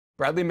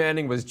Bradley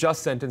Manning was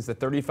just sentenced to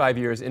 35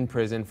 years in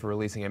prison for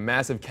releasing a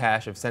massive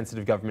cache of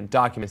sensitive government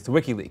documents to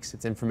WikiLeaks.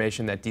 It's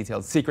information that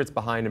detailed secrets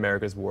behind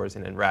America's wars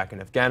in Iraq and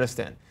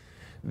Afghanistan.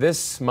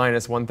 This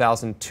minus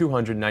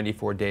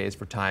 1,294 days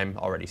for time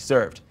already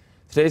served.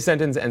 Today's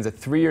sentence ends a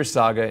 3-year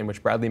saga in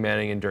which Bradley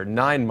Manning endured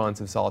 9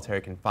 months of solitary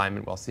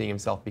confinement while seeing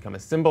himself become a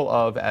symbol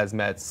of, as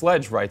Matt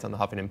Sledge writes on the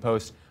Huffington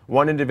Post,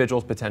 one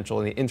individual's potential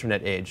in the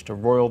internet age to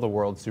roil the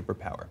world's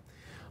superpower.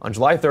 On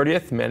July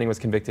 30th, Manning was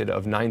convicted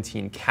of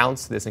 19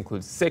 counts. This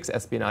includes 6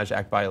 Espionage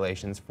Act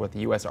violations for what the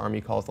U.S. Army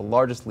calls the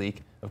largest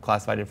leak of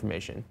classified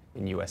information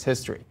in U.S.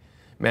 history.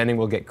 Manning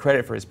will get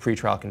credit for his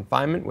pretrial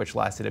confinement, which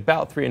lasted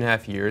about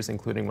 3.5 years,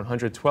 including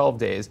 112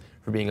 days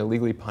for being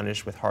illegally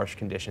punished with harsh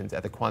conditions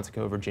at the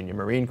Quantico, Virginia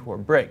Marine Corps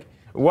brig.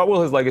 What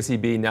will his legacy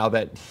be now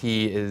that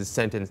he is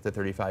sentenced to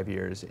 35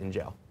 years in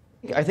jail?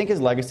 I think his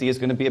legacy is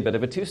going to be a bit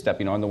of a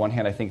two-step. On the one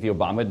hand, I think the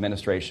Obama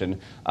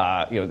administration,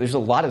 there's a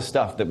lot of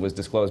stuff that was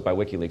disclosed by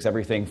WikiLeaks,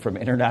 everything from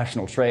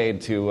international trade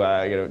to,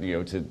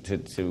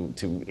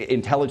 to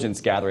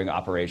intelligence gathering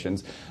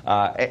operations.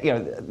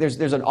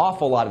 There's an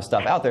awful lot of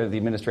stuff out there that the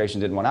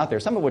administration didn't want out there.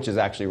 Some of which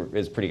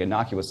is pretty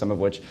innocuous. Some of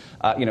which,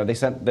 they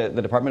sent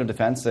the Department of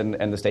Defense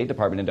and the State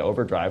Department into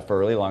overdrive for a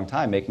really long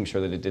time, making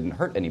sure that it didn't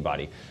hurt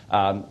anybody.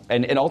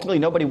 And ultimately,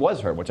 nobody was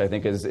hurt, which I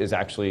think is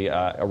actually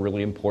a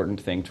really important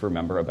thing to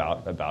remember about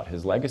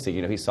his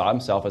legacy. He saw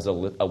himself as a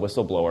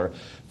whistleblower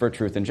for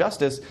truth and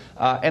justice,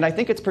 and I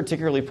think it's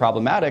particularly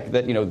problematic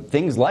that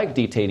things like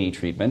detainee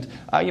treatment,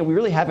 we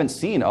really haven't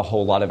seen a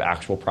whole lot of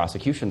actual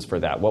prosecutions for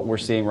that. What we're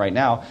seeing right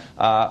now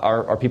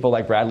are people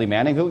like Bradley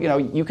Manning, who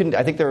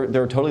I think there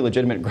are totally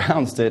legitimate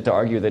grounds to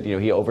argue that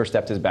he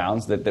overstepped his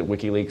bounds, that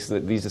WikiLeaks,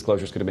 that these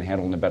disclosures could have been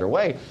handled in a better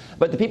way.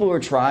 But the people who are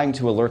trying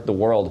to alert the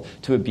world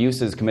to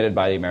abuses committed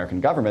by the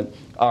American government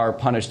are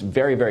punished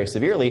very, very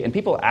severely, and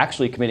people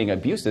actually committing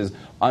abuses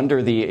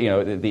under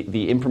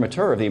the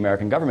imprimatur of the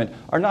American government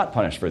are not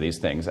punished for these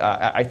things.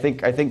 I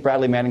think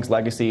Bradley Manning's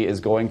legacy is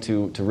going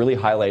to really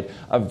highlight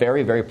a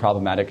very, very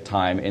problematic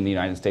time in the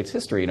United States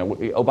history.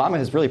 Obama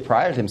has really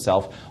prided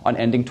himself on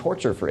ending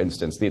torture, for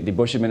instance, the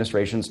Bush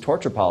administration's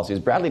torture policies.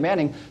 Bradley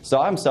Manning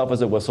saw himself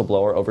as a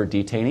whistleblower over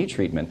detainee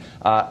treatment.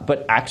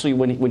 But actually,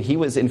 when he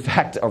was in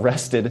fact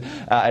arrested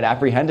and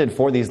apprehended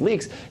for these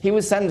leaks, he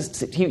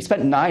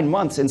spent 9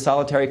 months in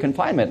solitary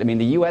confinement.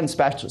 The UN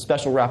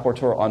Special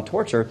Rapporteur on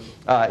Torture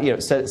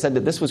said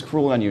that this was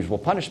cruel and unusual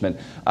punishment.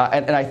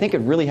 And I think it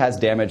really has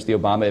damaged the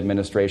Obama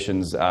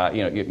administration's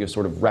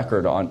sort of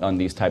record on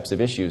these types of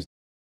issues.